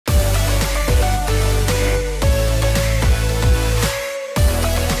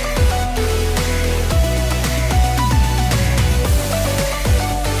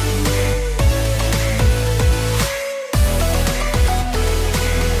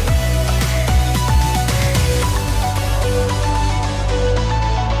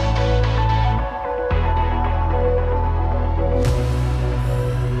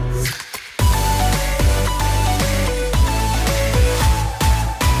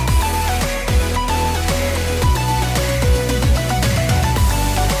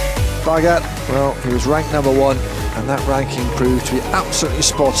Spagat, well, he was ranked #1, and that ranking proved to be absolutely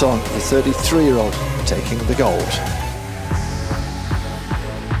spot on, the 33-year-old taking the gold.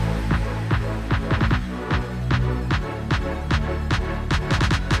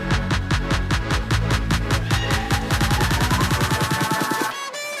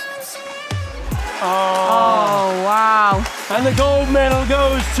 Oh, wow. And the gold medal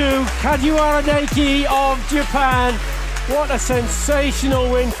goes to Kajiwara Daiki of Japan. What a sensational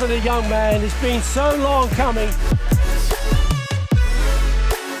win for the young man. It's been so long coming.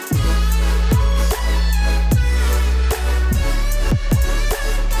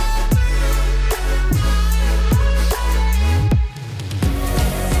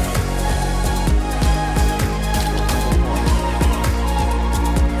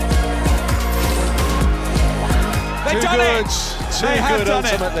 They've done it! They have done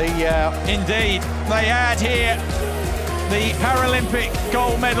ultimately, it. Yeah. Indeed, they add here the Paralympic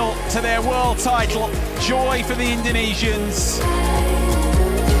gold medal to their world title. Joy for the Indonesians.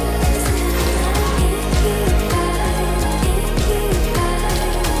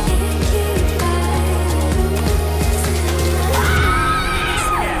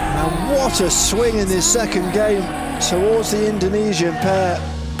 Now what a swing in this second game towards the Indonesian pair.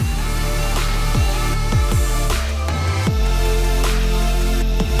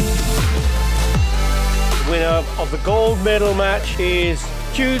 Winner of the gold medal match is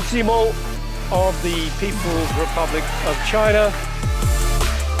Zhu Zimo of the People's Republic of China.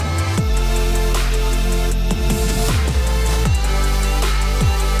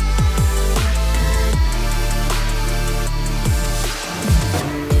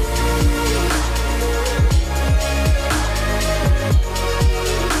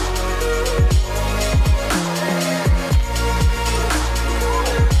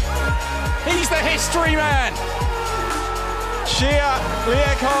 He's the history man. Shia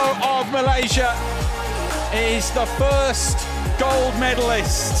Lieko of Malaysia is the first gold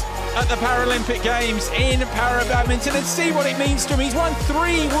medalist at the Paralympic Games in Badminton, and see what it means to him. He's won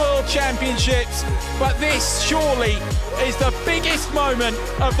 3 world championships, but this surely is the biggest moment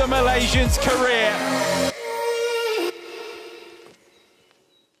of the Malaysian's career.